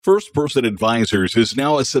First Person Advisors is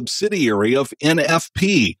now a subsidiary of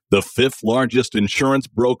NFP, the fifth largest insurance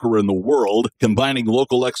broker in the world, combining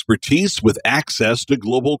local expertise with access to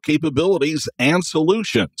global capabilities and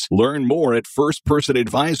solutions. Learn more at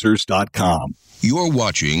firstpersonadvisors.com. You're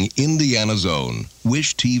watching Indiana Zone,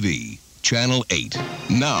 Wish TV, Channel 8.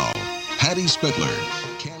 Now, Patty Spitler.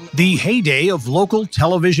 The heyday of local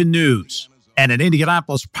television news and an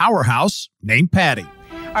Indianapolis powerhouse named Patty.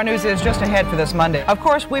 Our news is just ahead for this Monday. Of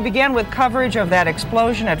course, we begin with coverage of that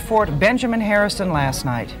explosion at Fort Benjamin Harrison last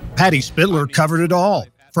night. Patty Spitler covered it all,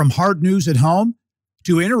 from hard news at home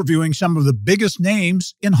to interviewing some of the biggest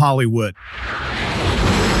names in Hollywood.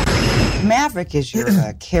 Maverick is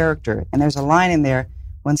your character, and there's a line in there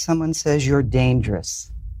when someone says you're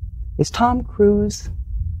dangerous. Is Tom Cruise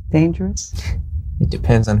dangerous? It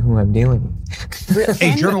depends on who I'm dealing with.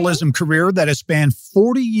 A journalism career that has spanned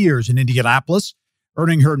 40 years in Indianapolis,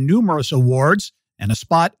 earning her numerous awards and a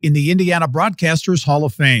spot in the Indiana Broadcasters Hall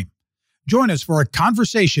of Fame. Join us for a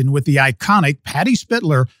conversation with the iconic Patty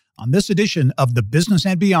Spitler on this edition of the Business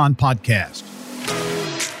and Beyond podcast.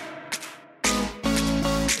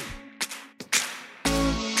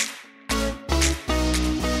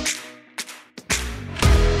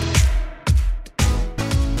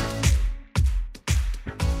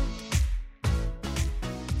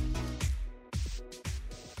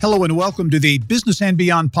 Hello and welcome to the Business and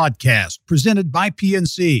Beyond podcast presented by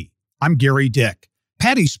PNC. I'm Gary Dick.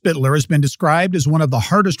 Patty Spitler has been described as one of the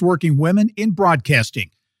hardest working women in broadcasting.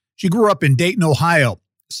 She grew up in Dayton, Ohio,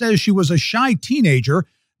 says she was a shy teenager,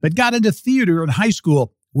 but got into theater in high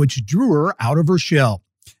school, which drew her out of her shell.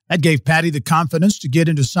 That gave Patty the confidence to get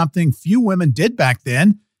into something few women did back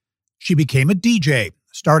then. She became a DJ,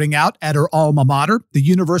 starting out at her alma mater, the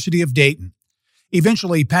University of Dayton.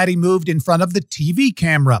 Eventually, Patty moved in front of the TV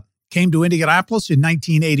camera, came to Indianapolis in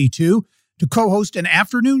 1982 to co-host an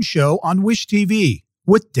afternoon show on Wish TV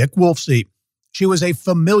with Dick Wolfsey. She was a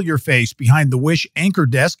familiar face behind the Wish anchor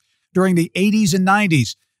desk during the 80s and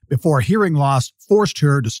 90s before hearing loss forced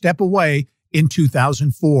her to step away in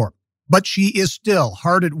 2004. But she is still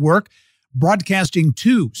hard at work, broadcasting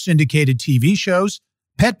 2 syndicated TV shows,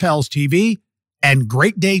 Pet Pals TV and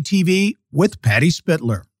Great Day TV with Patty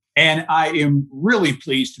Spitler. And I am really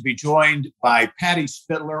pleased to be joined by Patty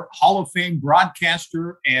Spitler, Hall of Fame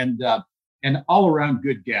broadcaster and an all-around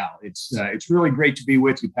good gal. It's really great to be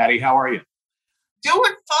with you, Patty. How are you? Doing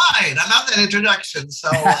fine. I love that introduction, so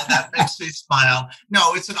that makes me smile.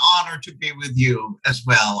 No, it's an honor to be with you as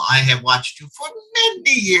well. I have watched you for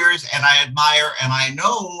many years, and I admire and I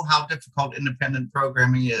know how difficult independent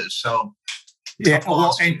programming is. So, yeah,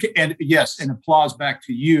 well, and yes, and applause back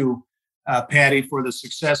to you. Patty, for the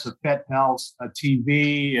success of Pet Pals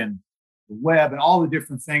TV and the web and all the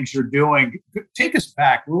different things you're doing. Take us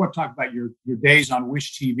back. We want to talk about your days on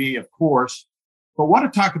Wish TV, of course, but want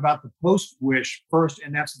to talk about the post-Wish first,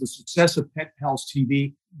 and that's the success of Pet Pals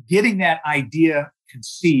TV, getting that idea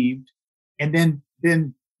conceived, and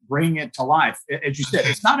then bringing it to life. As you said,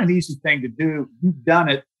 it's not an easy thing to do. You've done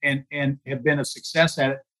it and have been a success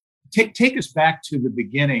at it. Take us back to the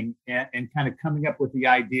beginning and kind of coming up with the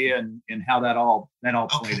idea and how that all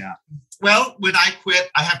played out. Well, when I quit,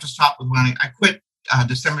 I have to stop with when I quit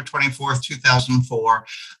December 24th, 2004,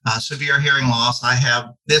 severe hearing loss. I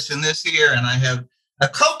have this in this ear, and I have a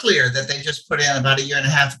cochlear that they just put in about a year and a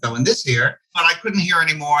half ago in this ear, but I couldn't hear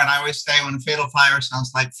anymore. And I always say when fatal fire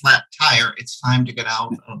sounds like flat tire, it's time to get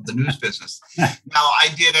out of the news business. Now, I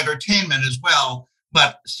did entertainment as well,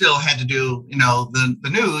 but still had to do, the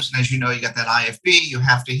news. And as you know, you got that IFB, you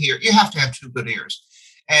have to have 2 good ears.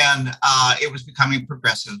 And it was becoming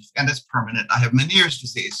progressive, and it's permanent. I have Meniere's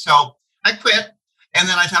disease. So I quit, and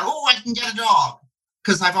then I thought, I can get a dog.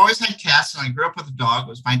 Because I've always had cats, and I grew up with a dog. It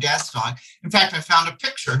was my dad's dog. In fact, I found a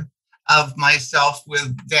picture of myself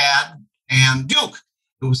with Dad and Duke,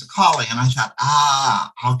 who was a collie. And I thought,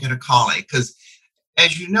 I'll get a collie. Because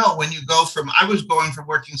as you know, when you go I was going from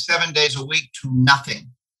working 7 days a week to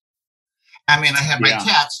nothing. I mean, I had my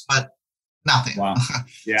cats, but nothing. Wow.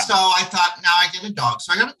 Yeah. So I thought, now I get a dog.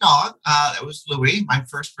 So I got a dog. That was Louis, my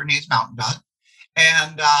first Bernese mountain dog.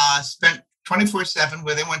 And spent 24/7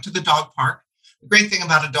 with him, went to the dog park. The great thing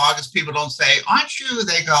about a dog is people don't say, aren't you?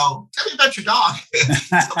 They go, tell me about your dog.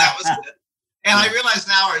 So that was good. And I realize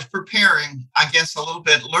now I was preparing, I guess, a little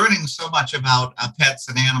bit, learning so much about pets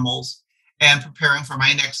and animals and preparing for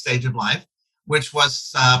my next stage of life, which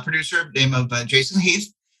was a producer named Jason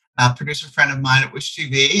Heath, a producer friend of mine at Wish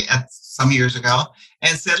TV some years ago,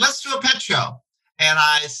 and said, let's do a pet show. And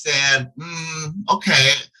I said,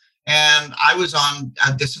 okay. And I was on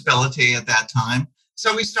a disability at that time.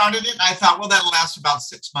 So we started it. And I thought, well, that'll last about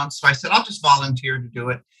 6 months. So I said, I'll just volunteer to do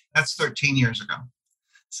it. That's 13 years ago.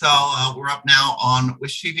 So we're up now on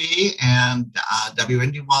Wish TV and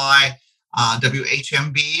WNDY,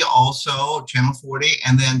 WHMB, also Channel 40,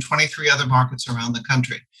 and then 23 other markets around the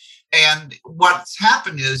country. And what's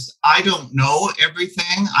happened is I don't know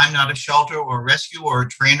everything. I'm not a shelter or a rescue or a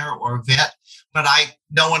trainer or a vet, but I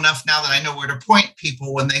know enough now that I know where to point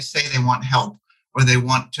people when they say they want help or they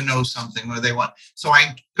want to know something or they want, so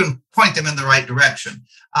I can point them in the right direction.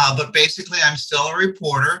 But basically, I'm still a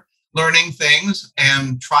reporter, learning things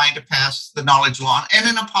and trying to pass the knowledge along, and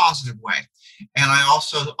in a positive way. And I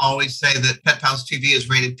also always say that Pet Pals TV is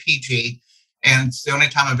rated PG, and it's the only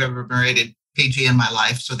time I've ever been rated PG in my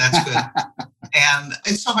life, so that's good. And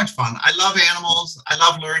it's so much fun. I love animals. I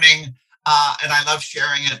love learning, and I love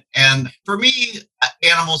sharing it. And for me,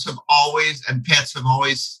 animals have always, and pets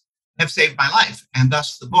have saved my life. And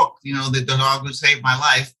thus the book, the dog who saved my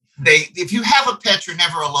life. If you have a pet, you're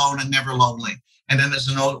never alone and never lonely. And then as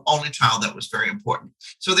an only child, that was very important.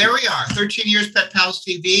 So there we are, 13 years Pet Pals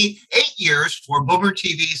TV, 8 years for Boomer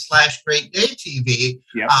TV / Great Day TV,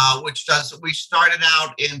 Yep. We started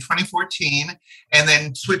out in 2014 and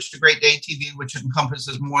then switched to Great Day TV, which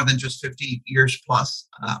encompasses more than just 50 years plus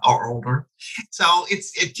or older. So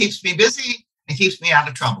it keeps me busy and keeps me out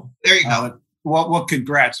of trouble. There you go. Well,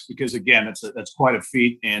 congrats, because again, that's quite a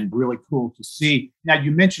feat and really cool to see. Now,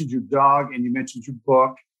 you mentioned your dog and you mentioned your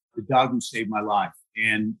book, The Dog Who Saved My Life.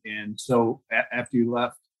 And so after you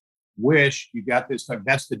left Wish, you got this.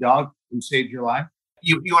 That's the dog who saved your life.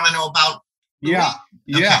 You want to know about? Yeah.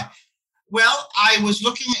 Okay. Yeah. Well, I was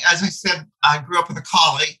looking, as I said, I grew up with a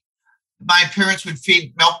collie. My parents would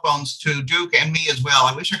feed milk bones to Duke and me as well.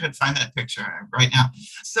 I wish I could find that picture right now.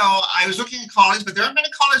 So I was looking at collies, but there aren't many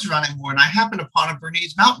collies around anymore. And I happened upon a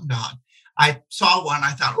Bernese Mountain Dog. I saw one.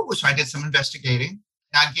 I thought, so I did some investigating.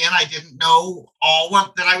 Again, I didn't know all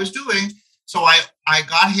that I was doing. So I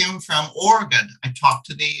got him from Oregon. I talked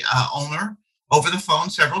to the owner over the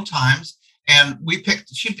phone several times, and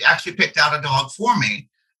she actually picked out a dog for me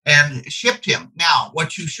and shipped him. Now,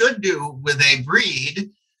 what you should do with a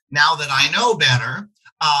breed, now that I know better,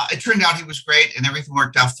 it turned out he was great and everything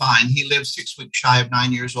worked out fine. He lived 6 weeks shy of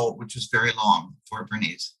 9 years old, which is very long for a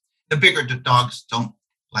Bernese. The bigger dogs don't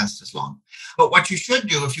last as long. But what you should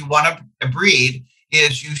do if you want a breed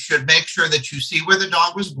is you should make sure that you see where the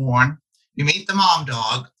dog was born, you meet the mom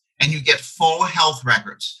dog, and you get full health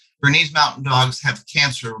records. Bernese Mountain Dogs have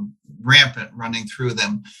cancer rampant running through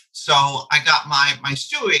them. So I got my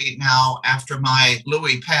Stewie now after my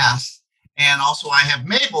Louie passed. And also I have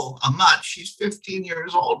Mabel, a mutt. She's 15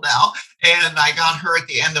 years old now. And I got her at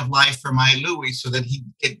the end of life for my Louie so that he'd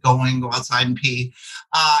get going, go outside and pee.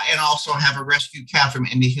 And also have a rescue cat from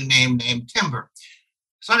Indy named Timber.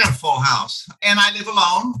 So I got a full house, and I live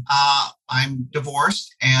alone. I'm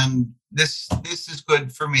divorced, and this is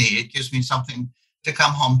good for me. It gives me something to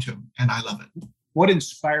come home to, and I love it. What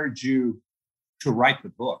inspired you to write the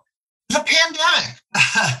book? The pandemic.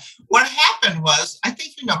 What happened was, I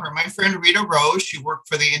think you know her, my friend Rita Rose. She worked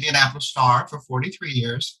for the Indianapolis Star for 43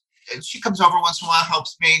 years. She comes over once in a while,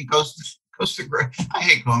 helps me, goes to I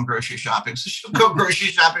hate going grocery shopping. So she'll go grocery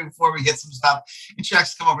shopping before we get some stuff. And she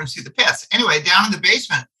likes to come over and see the pets. Anyway, down in the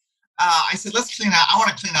basement, I said, let's clean out. I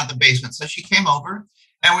want to clean out the basement. So she came over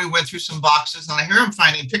and we went through some boxes. And I hear him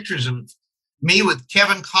finding pictures of me with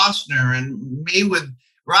Kevin Costner and me with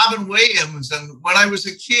Robin Williams. And when I was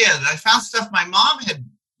a kid, I found stuff my mom had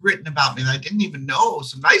written about me that I didn't even know,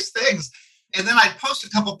 some nice things. And then I'd post a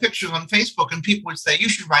couple pictures on Facebook and people would say, you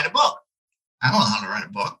should write a book. I don't know how to write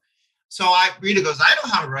a book. So Rita goes, I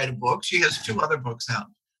know how to write a book. She has 2 other books out.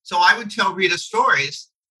 So I would tell Rita stories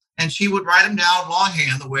and she would write them down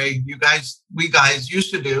longhand the way we guys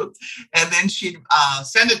used to do. And then she'd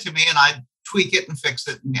send it to me and I'd tweak it and fix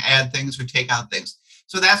it and add things or take out things.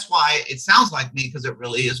 So that's why it sounds like me, because it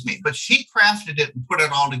really is me. But she crafted it and put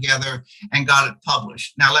it all together and got it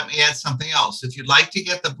published. Now, let me add something else. If you'd like to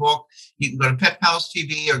get the book, you can go to Pet Pals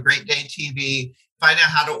TV or Great Day TV. Find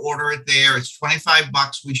out how to order it there. It's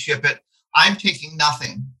 $25. We ship it. I'm taking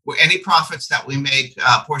nothing. Any profits that we make,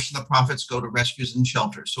 a portion of the profits go to rescues and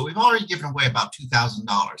shelters. So we've already given away about $2,000. And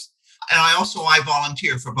I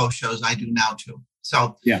volunteer for both shows. I do now too.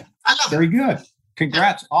 So yeah, I love Very it. Good.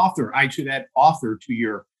 Congrats, yeah. Author. I should add author to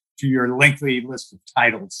your lengthy list of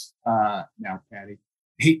titles now, Patty.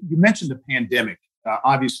 Hey, you mentioned the pandemic.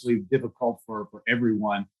 Obviously difficult for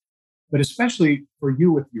everyone, but especially for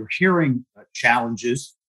you with your hearing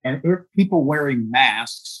challenges and people wearing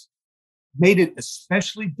masks made it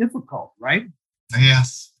especially difficult, right?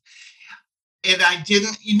 Yes. And I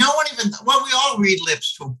didn't, we all read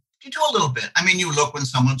lips to do a little bit. I mean, you look when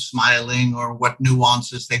someone's smiling or what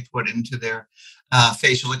nuances they put into their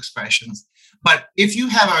facial expressions. But if you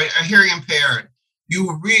have a hearing impaired,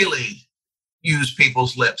 you really use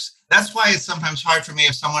people's lips. That's why it's sometimes hard for me.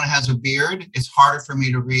 If someone has a beard, it's harder for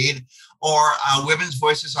me to read, or women's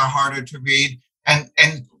voices are harder to read. And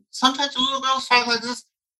sometimes a little girl talk like this.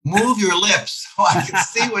 Move your lips so I can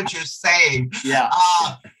see what you're saying. Yeah.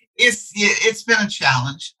 It's been a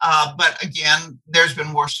challenge. But again, there's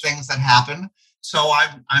been worse things that happen. So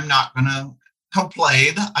I'm not going to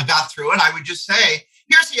complain. I got through it. I would just say,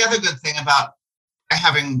 here's the other good thing about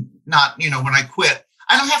having not, when I quit,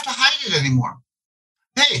 I don't have to hide it anymore.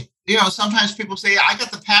 Hey, sometimes people say, I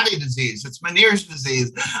got the Patty disease. It's Meniere's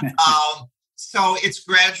disease. So it's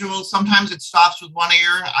gradual. Sometimes it stops with one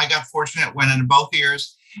ear. I got fortunate, it went in both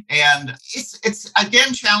ears. And it's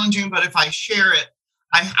again challenging, but if I share it,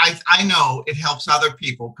 I know it helps other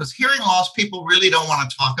people, because hearing loss people really don't want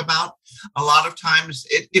to talk about. A lot of times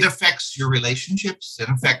it affects your relationships. It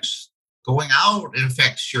affects going out. It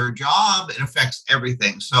affects your job. It affects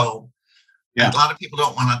everything. So a lot of people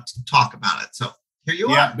don't want to talk about it. So here you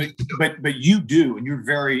are. But you do, and you're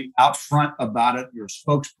very out front about it. You're a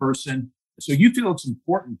spokesperson. So you feel it's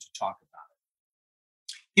important to talk about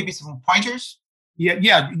it. Give me some pointers.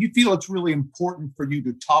 Yeah. You feel it's really important for you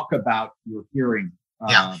to talk about your hearing.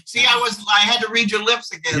 Yeah. See, I had to read your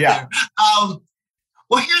lips again. Yeah. There.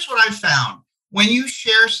 Well, here's what I found. When you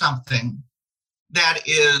share something that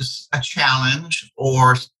is a challenge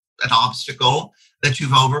or an obstacle that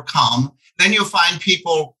you've overcome, then you'll find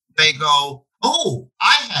people, they go, oh,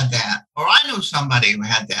 I had that, or I know somebody who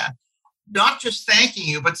had that. Not just thanking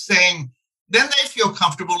you, but saying, then they feel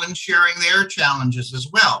comfortable in sharing their challenges as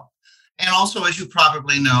well. And also, as you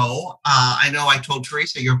probably know, I told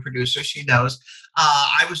Teresa, your producer, she knows,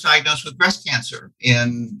 I was diagnosed with breast cancer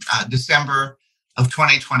in December of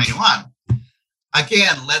 2021.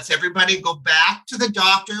 Again, let's everybody go back to the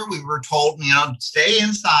doctor. We were told, stay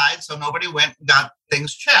inside. So nobody went and got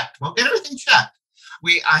things checked. Well, get everything checked.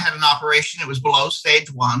 I had an operation. It was below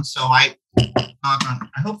stage 1. So I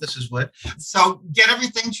hope this is wood. So get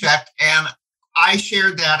everything checked. And I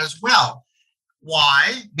shared that as well.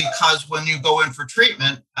 Why? Because when you go in for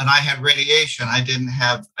treatment, and I had radiation, I didn't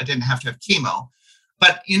have to have chemo.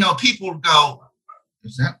 But, people go,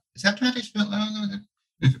 is that Patty Spitler?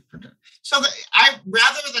 So I,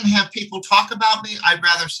 rather than have people talk about me, I'd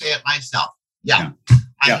rather say it myself. I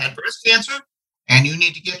had breast cancer, and you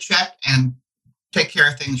need to get checked and take care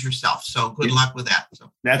of things yourself. So good luck with that.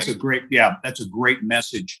 So that's a great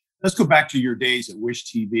message. Let's go back to your days at Wish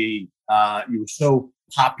TV. You were so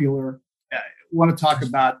popular. I want to talk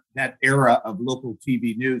about that era of local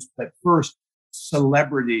TV news. But first,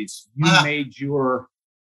 celebrities. You made your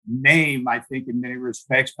name, I think, in many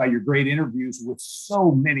respects by your great interviews with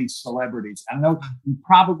so many celebrities. I know you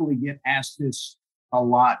probably get asked this a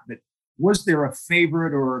lot, but was there a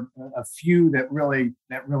favorite or a few that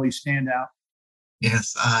really stand out?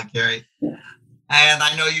 Yes, Gary. And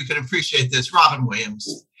I know you can appreciate this. Robin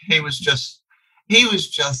Williams. He was just,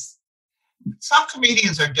 some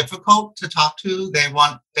comedians are difficult to talk to. They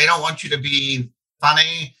don't want you to be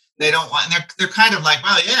funny. They don't want, and they're kind of like,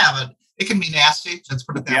 well, yeah, but it can be nasty. Let's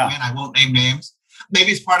put it that way. And I won't name names.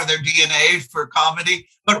 Maybe it's part of their DNA for comedy.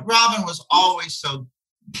 But Robin was always so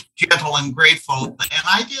gentle and grateful. And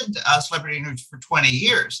I did celebrity interviews for 20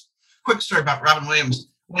 years. Quick story about Robin Williams.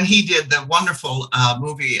 When he did the wonderful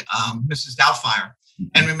movie, Mrs. Doubtfire.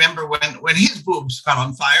 And remember when his boobs got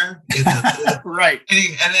on fire? Right. And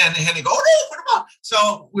he go, oh no, put them out.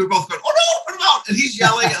 So we were both going, oh no, put them out. And he's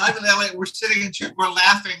yelling, and I'm yelling. We're sitting in chair, we're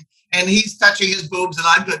laughing, and he's touching his boobs, and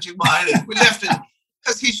I'm touching mine. And we left it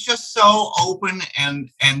because he's just so open and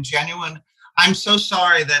genuine. I'm so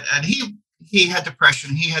sorry that, and he had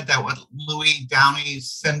depression. He had that Louis Downey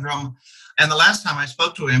syndrome. And the last time I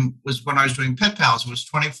spoke to him was when I was doing Pet Pals. It was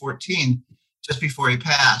 2014. Just before he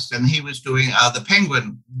passed, and he was doing the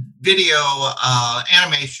Penguin video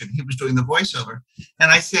animation. He was doing the voiceover.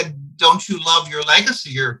 And I said, don't you love your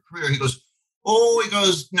legacy, your career? He goes, no. He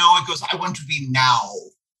goes, I want to be now.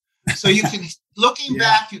 So you can, looking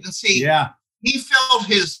back, you can see he felt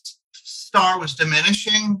his star was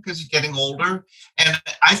diminishing because he's getting older. And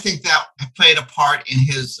I think that played a part in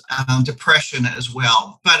his depression as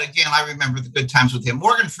well. But again, I remember the good times with him.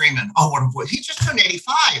 Morgan Freeman, oh, what a voice. He just turned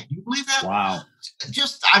 85. Do you believe that? Wow.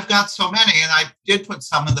 I've got so many, and I did put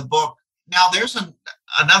some in the book. Now, there's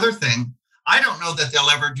another thing. I don't know that they'll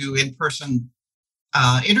ever do in-person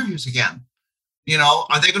interviews again.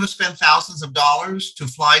 Are they going to spend thousands of dollars to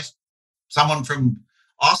fly someone from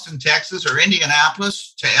Austin, Texas, or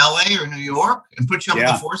Indianapolis to LA or New York and put you up in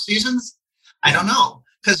the Four Seasons? I don't know.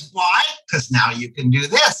 Because why? Because now you can do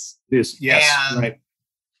this. Yes, and right.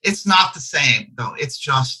 It's not the same, though. It's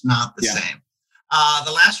just not the same.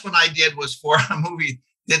 The last one I did was for a movie,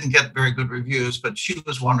 didn't get very good reviews, but she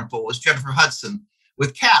was wonderful. It was Jennifer Hudson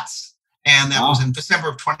with Cats. And that was in December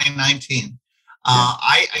of 2019.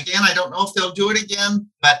 I don't know if they'll do it again,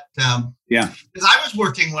 but because I was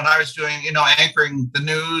working when I was doing, anchoring the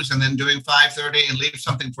news and then doing 5:30 and leave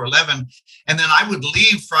something for 11. And then I would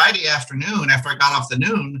leave Friday afternoon after I got off the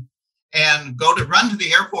noon and run to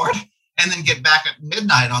the airport and then get back at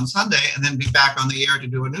midnight on Sunday and then be back on the air to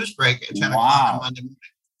do a news break at 10 o'clock on Monday morning.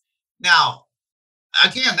 Now,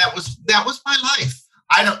 again, that was my life.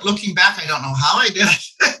 Looking back, I don't know how I did it,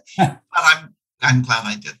 but I'm glad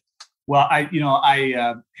I did. Well,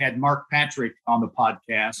 I had Mark Patrick on the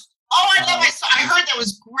podcast. Oh, I love it. I heard that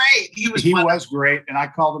was great. He was great, and I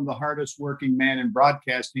called him the hardest working man in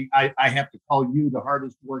broadcasting. I have to call you the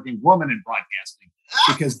hardest working woman in broadcasting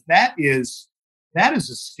because that is a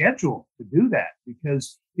schedule to do that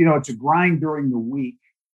because it's a grind during the week,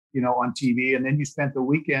 on TV, and then you spent the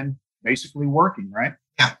weekend basically working, right?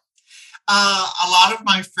 Yeah. A lot of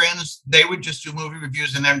my friends, they would just do movie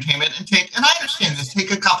reviews and entertainment and I understand this,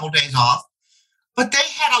 take a couple days off, but they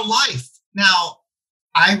had a life. Now,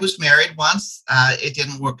 I was married once. It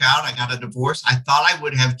didn't work out. I got a divorce. I thought I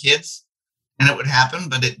would have kids and it would happen,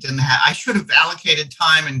 but it didn't happen. I should have allocated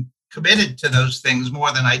time and committed to those things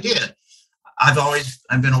more than I did. I've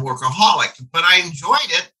been a workaholic, but I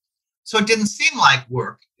enjoyed it. So it didn't seem like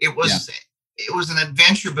work. It was an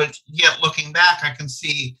adventure, but yet looking back, I can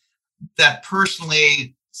see that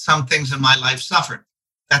personally, some things in my life suffered.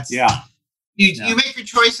 You make your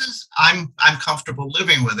choices. I'm comfortable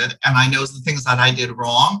living with it, and I know the things that I did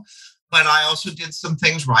wrong, but I also did some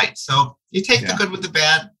things right. So you take the good with the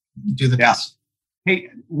bad, do the best. Hey,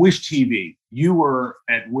 Wish TV. You were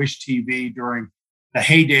at Wish TV during the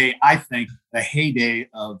heyday. I think the heyday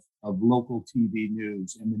of local TV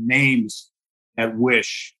news and the names at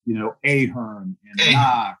Wish. Ahern and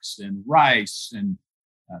Knox and Rice and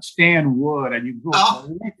Stan Wood, and you go a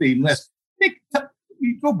lengthy list.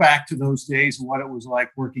 You go back to those days and what it was like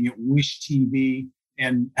working at Wish TV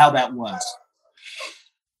and how that was.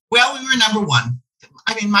 Well, we were number one.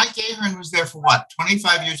 I mean, Mike Ahern was there for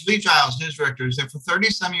 25 years. Lee Giles, news director, was there for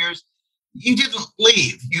 30-some years. You didn't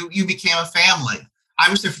leave. You became a family. I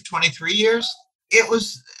was there for 23 years. It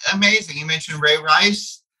was amazing. You mentioned Ray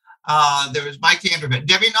Rice. There was Mike Anderson,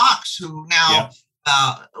 Debbie Knox, who now...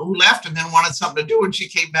 who left and then wanted something to do. When she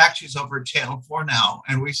came back, she's over at Channel 4 now,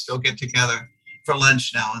 and we still get together for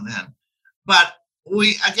lunch now and then. But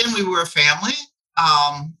we were a family.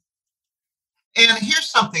 And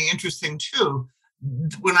here's something interesting, too.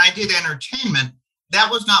 When I did entertainment,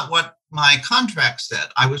 that was not what my contract said.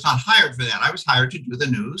 I was not hired for that. I was hired to do the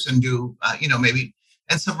news and do, maybe,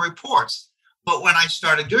 and some reports. But when I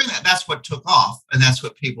started doing that, that's what took off, and that's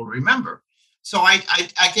what people remember. So I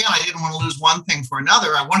didn't want to lose one thing for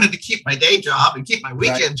another. I wanted to keep my day job and keep my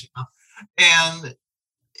weekend job. And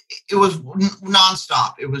it was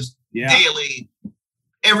nonstop. It was daily,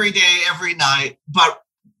 every day, every night. But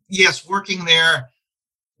yes, working there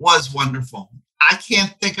was wonderful. I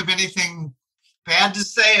can't think of anything bad to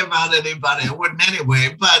say about anybody. I wouldn't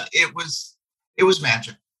anyway, but it was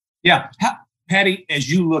magic. Yeah. Patty, as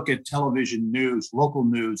you look at television news, local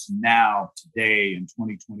news now, today in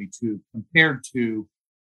 2022, compared to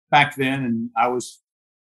back then, and I was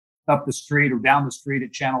up the street or down the street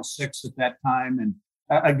at Channel 6 at that time, and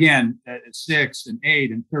again, at 6 and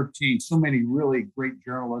 8 and 13, so many really great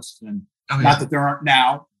journalists, and not that there aren't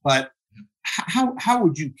now, but how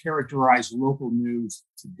would you characterize local news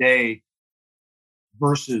today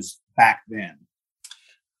versus back then?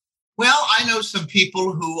 Well, I know some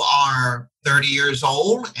people who are 30 years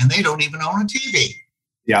old and they don't even own a TV.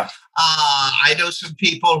 Yeah. I know some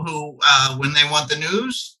people who, when they want the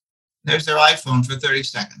news, there's their iPhone for 30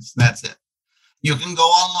 seconds. That's it. You can go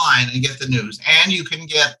online and get the news. And you can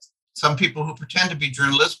get some people who pretend to be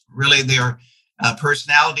journalists, really their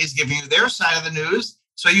personalities giving you their side of the news.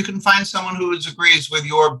 So you can find someone who agrees with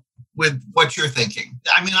what you're thinking.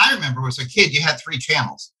 I mean, I remember as a kid, you had 3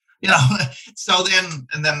 channels. So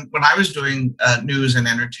then when I was doing news and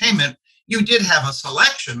entertainment, you did have a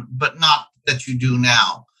selection, but not that you do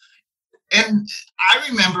now. And I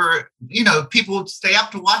remember, people would stay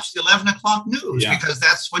up to watch the 11 o'clock news because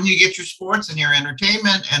that's when you get your sports and your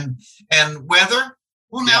entertainment and weather.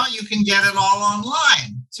 Well, now you can get it all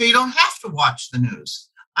online. So you don't have to watch the news.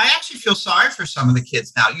 I actually feel sorry for some of the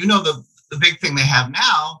kids now. The big thing they have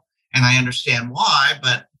now, and I understand why,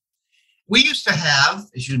 but We used to have,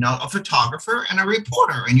 as you know, a photographer and a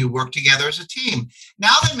reporter, and you work together as a team.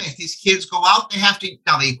 Now they make these kids go out. They have to,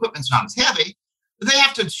 now the equipment's not as heavy, but they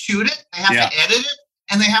have to shoot it, they have to edit it,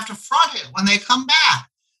 and they have to front it when they come back.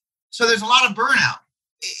 So there's a lot of burnout.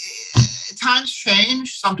 Times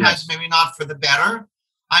change, sometimes maybe not for the better.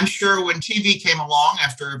 I'm sure when TV came along,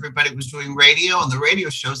 after everybody was doing radio and the radio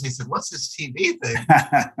shows, they said, what's this TV thing?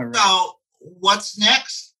 Right. So what's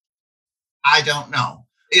next? I don't know.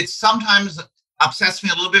 It sometimes upsets me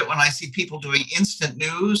a little bit when I see people doing instant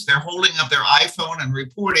news. They're holding up their iPhone and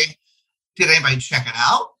reporting. Did anybody check it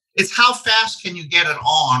out? It's how fast can you get it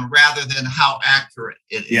on rather than how accurate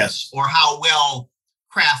it is or how well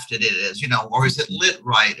crafted it is, or is it lit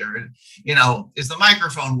right? Or, is the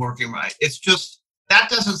microphone working right? It's just, that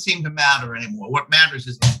doesn't seem to matter anymore. What matters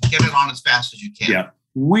is get it on as fast as you can. Yeah.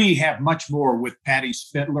 We have much more with Patty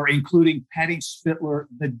Spitler, including Patty Spitler,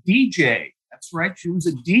 the DJ. That's right. She was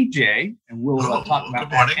a DJ, and we'll talk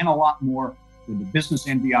about that and a lot more when the Business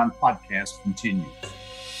and Beyond podcast continues.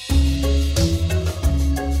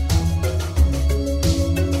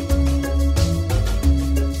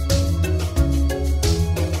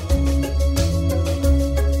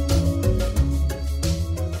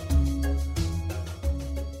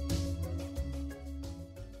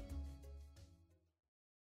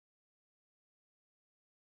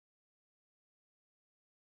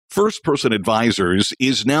 First Person Advisors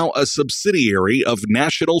is now a subsidiary of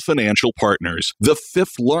National Financial Partners, the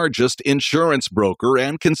fifth largest insurance broker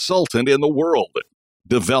and consultant in the world.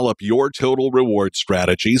 Develop your total reward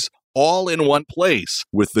strategies all in one place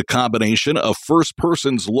with the combination of First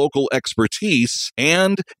Person's local expertise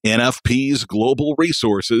and NFP's global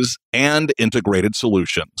resources and integrated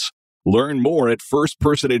solutions. Learn more at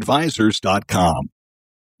firstpersonadvisors.com.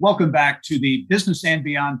 Welcome back to the Business and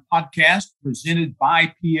Beyond podcast presented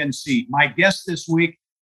by PNC. My guest this week,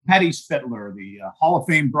 Patty Spitler, the Hall of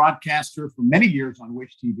Fame broadcaster for many years on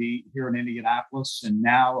Wish TV here in Indianapolis, and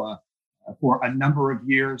now for a number of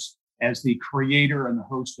years as the creator and the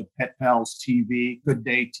host of Pet Pals TV, Good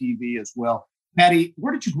Day TV as well. Patty,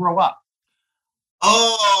 where did you grow up?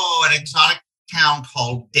 Oh, an exotic town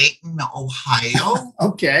called Dayton, Ohio.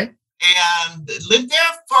 Okay. And lived there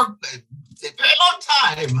for a very long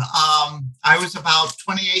time. I was about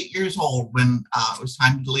 28 years old when it was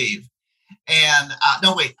time to leave. And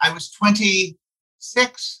I was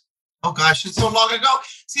 26. Oh gosh, it's so long ago.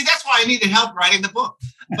 See, that's why I needed help writing the book.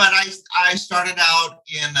 But I started out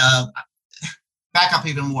in, back up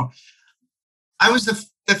even more. I was the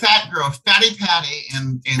fat girl, Fatty Patty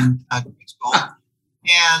in school,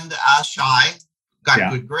 and shy, got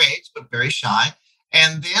good grades, but very shy.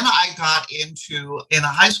 And then I got into, in a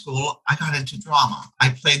high school, I got into drama. I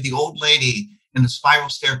played the old lady in the spiral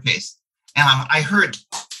staircase. And I heard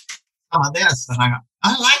some of this, and I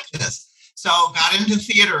like this. So got into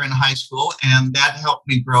theater in high school, and that helped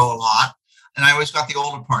me grow a lot. And I always got the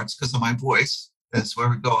older parts because of my voice. That's where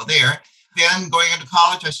we go there. Then going into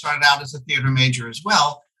college, I started out as a theater major as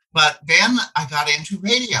well. But then I got into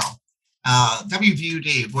radio,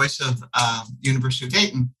 WVUD, voice of University of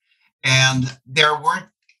Dayton. And there weren't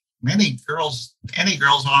any girls on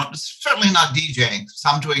it, certainly not DJing,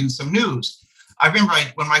 some doing some news. I remember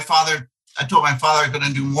when I told my father I was going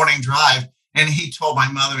to do morning drive, and he told my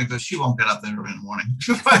mother, he goes, she won't get up there in the morning.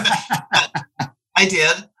 I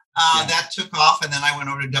did. That took off, and then I went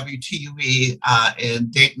over to WTUE in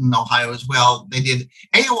Dayton, Ohio as well. They did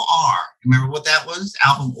AOR. Remember what that was?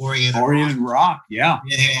 Album Oriented Rock. Yeah.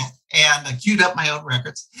 Yeah. And I queued up my own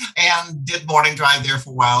records and did morning drive there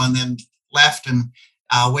for a while, and then left and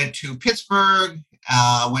went to Pittsburgh,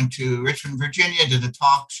 went to Richmond, Virginia, did a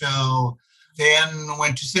talk show, then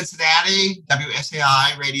went to Cincinnati,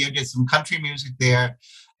 WSAI radio, did some country music there.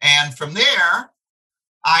 And from there,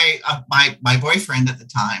 my boyfriend at the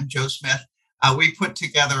time, Joe Smith, we put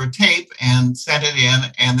together a tape and sent it in.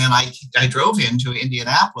 And then I drove into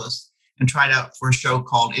Indianapolis and tried out for a show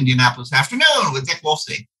called Indianapolis Afternoon with Dick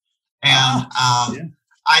Wolfsey. And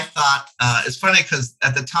I thought, it's funny because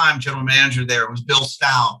at the time, general manager there was Bill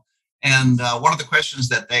Stow. And one of the questions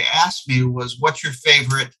that they asked me was, what's your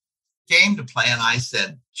favorite game to play? And I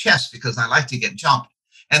said, chess, because I like to get jumped.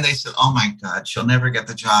 And they said, oh my God, she'll never get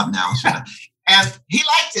the job now. And he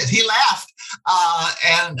liked it. He laughed.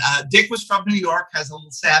 And Dick was from New York, has a little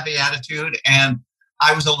savvy attitude. And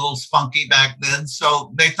I was a little spunky back then.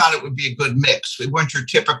 So they thought it would be a good mix. We weren't your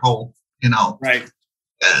typical, right.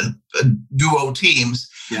 Duo teams.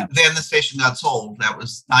 Yeah. Then the station got sold. That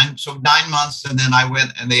was 9 months. And then I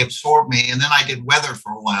went and they absorbed me. And then I did weather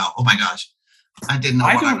for a while. Oh my gosh. I didn't know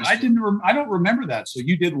I don't remember that. So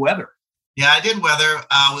you did weather. Yeah, I did weather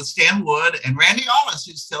with Stan Wood and Randy Ollis,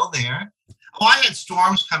 who's still there. Oh, I had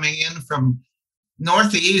storms coming in from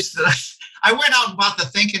northeast. I went out and bought the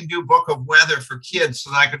Think and Do book of weather for kids so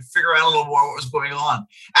that I could figure out a little more what was going on.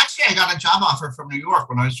 Actually, I got a job offer from New York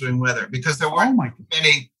when I was doing weather because there weren't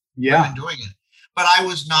many women doing it. But I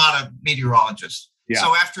was not a meteorologist. Yeah.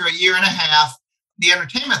 So after a year and a half, the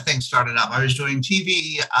entertainment thing started up. I was doing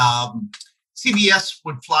TV. CBS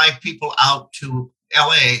would fly people out to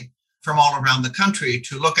LA from all around the country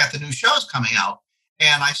to look at the new shows coming out.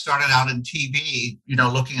 And I started out in TV,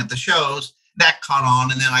 looking at the shows. That caught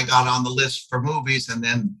on, and then I got on the list for movies, and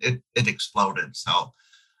then it exploded. So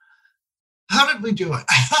how did we do it?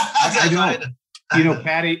 I know.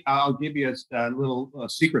 Patty, I'll give you a little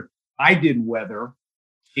secret. I did weather.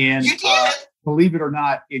 And you did? Believe it or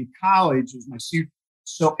not, in college was my senior.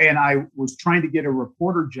 So, and I was trying to get a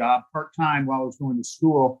reporter job part-time while I was going to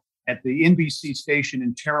school at the NBC station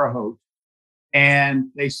in Terre Haute. And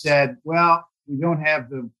they said, well, we don't have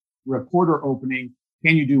the reporter opening.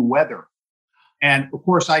 Can you do weather? And of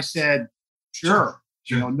course I said, sure.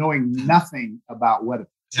 Knowing nothing about weather.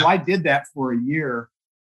 So I did that for a year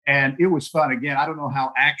and it was fun. Again, I don't know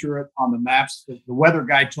how accurate on the maps. The weather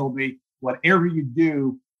guy told me, whatever you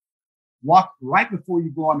do, walk right before you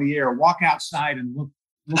go on the air, walk outside and look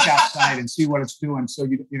outside and see what it's doing. So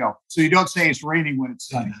so you don't say it's raining when it's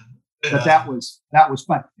sunny. But that was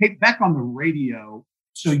fun. Hey, back on the radio.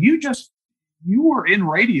 So you were in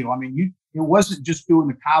radio. I mean, it wasn't just doing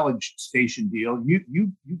the college station deal.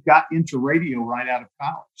 You got into radio right out of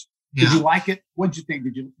college. Did you like it? What did you think?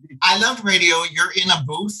 I loved radio. You're in a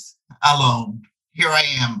booth alone. Here I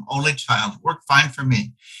am, only child. Worked fine for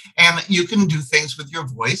me. And you can do things with your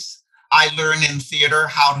voice. I learned in theater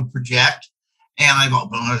how to project. And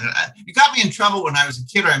you got me in trouble when I was a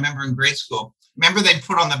kid. I remember in grade school. Remember they'd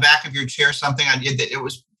put on the back of your chair something I did that it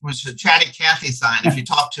was a Chatty Cathy sign if you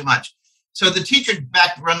talk too much. So the teacher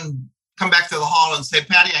come back to the hall and say,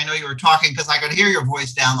 Patty, I know you were talking because I could hear your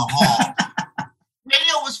voice down the hall.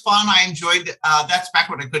 Radio was fun. I enjoyed, that's back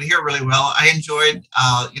when I could hear really well. I enjoyed,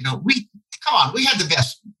 we had the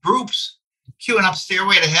best groups queuing up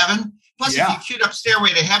Stairway to Heaven. Plus, if you queued up Stairway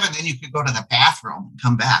to Heaven, then you could go to the bathroom and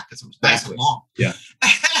come back because it was nice and long. Yeah.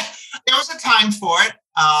 There was a time for it.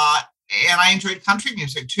 And I enjoyed country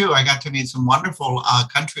music too. I got to meet some wonderful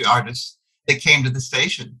country artists that came to the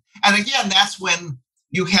station. And again, that's when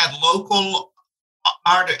you had local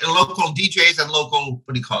DJs and local,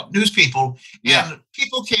 news people. And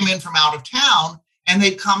people came in from out of town and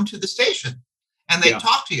they'd come to the station and they'd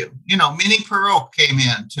talk to you. Minnie Perot came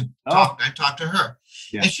in to talk. I talked to her.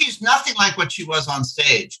 Yeah. And she's nothing like what she was on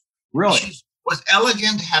stage. Really? She was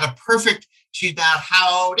elegant, had a perfect, she's not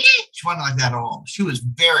howdy. She wasn't like that at all. She was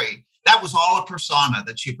that was all a persona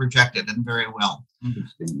that she projected and very well.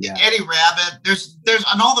 Yeah. Eddie Rabbit, there's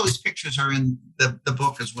and all those pictures are in the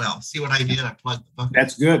book as well. See what I did? I plugged the book.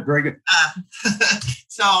 That's good. Very good.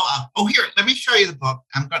 Here, let me show you the book.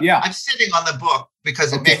 I'm sitting on the book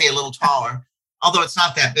because it made me a little taller, although it's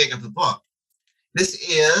not that big of a book. This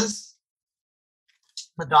is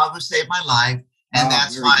The Dog Who Saved My Life. And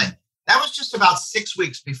that was just about 6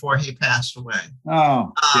 weeks before he passed away.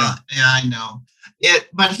 Oh, yeah, I know it.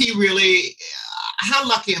 But he really, how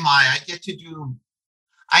lucky am I? I get to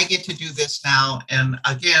do this now. And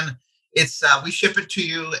again, it's we ship it to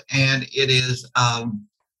you, and it is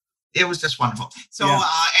it was just wonderful. So, and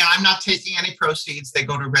I'm not taking any proceeds. They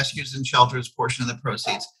go to rescues and shelters portion of the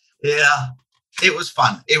proceeds. Yeah, it was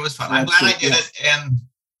fun. I'm glad I did it, and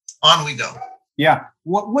on we go. Yeah.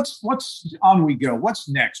 What's on we go? What's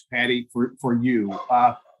next, Patty, for you?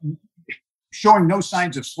 Showing no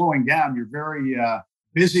signs of slowing down. You're very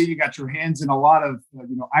busy. You got your hands in a lot of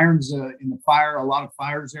irons in the fire. A lot of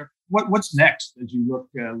fires there. What's next as you look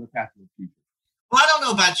after the future? Well, I don't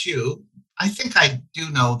know about you. I think I do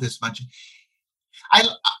know this much.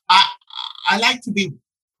 I like to be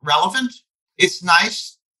relevant. It's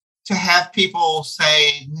nice to have people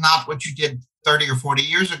say not what you did 30 or 40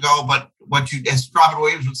 years ago, but what you, as Robert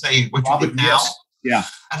Williams would say, what you do now. Yes. Yeah.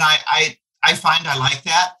 And I find I like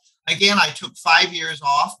that. Again, I took 5 years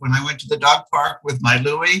off when I went to the dog park with my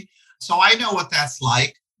Louie. So I know what that's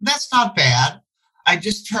like. That's not bad. I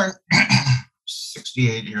just turned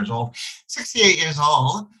 68 years old.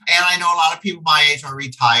 And I know a lot of people my age are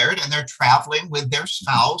retired and they're traveling with their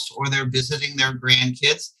spouse or they're visiting their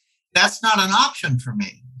grandkids. That's not an option for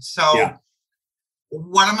me. So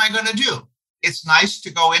what am I going to do? It's nice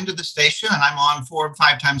to go into the station, and I'm on 4 or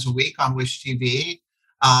 5 times a week on Wish TV,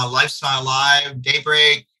 Lifestyle Live,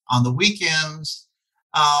 Daybreak, on the weekends.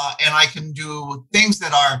 And I can do things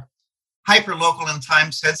that are hyper local and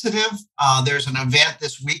time sensitive. There's an event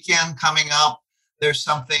this weekend coming up There's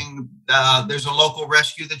something, there's a local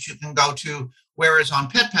rescue that you can go to. Whereas on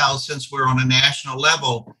Pet Pals, since we're on a national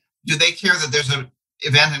level, do they care that there's an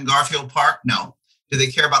event in Garfield Park? No. Do they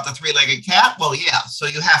care about the three-legged cat? Well, yeah. So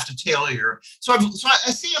you have to tailor your. So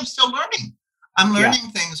I see. I'm still learning. I'm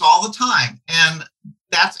learning things all the time, and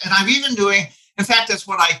I'm even doing. In fact, that's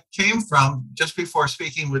what I came from just before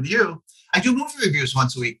speaking with you. I do movie reviews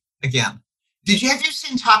once a week again. Have you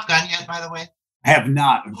seen Top Gun yet, by the way? I have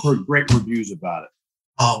not. I've heard great reviews about it.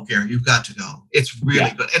 Oh, Gary, you've got to go. It's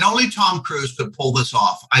really good. And only Tom Cruise could pull this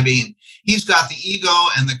off. I mean, he's got the ego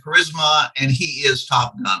and the charisma, and he is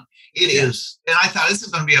Top Gun. It is. And I thought this is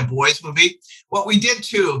going to be a boys movie. What we did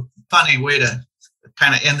too, funny way to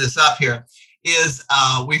kind of end this up here, is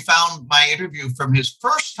we found my interview from his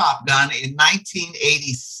first Top Gun in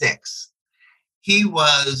 1986. He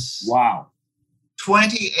was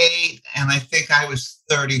 28, and I think I was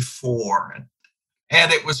 34.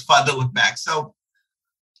 And it was fun to look back. So,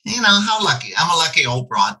 how lucky. I'm a lucky old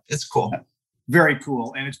broad. It's cool. Very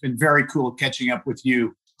cool. And it's been very cool catching up with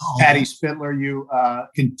you. Patty Spitler, you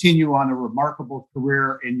continue on a remarkable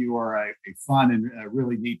career, and you are a fun and a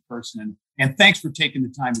really neat person. And thanks for taking the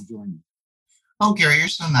time to join me. Oh, Gary, you're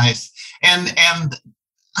so nice. And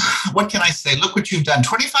what can I say? Look what you've done.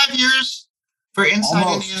 25 years for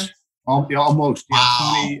Inside India? Almost.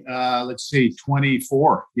 Wow. Yeah,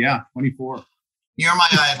 24. Yeah, 24. You're my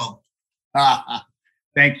idol.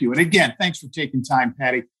 Thank you. And again, thanks for taking time,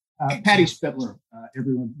 Patty. Patty Spitler,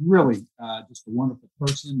 everyone, really just a wonderful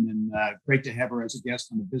person, and great to have her as a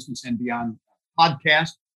guest on the Business and Beyond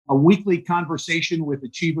podcast, a weekly conversation with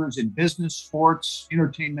achievers in business, sports,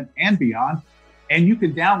 entertainment, and beyond. And you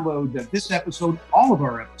can download this episode, all of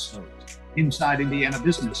our episodes,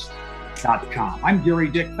 InsideIndianaBusiness.com. I'm Gary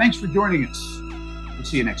Dick. Thanks for joining us. We'll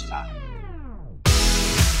see you next time.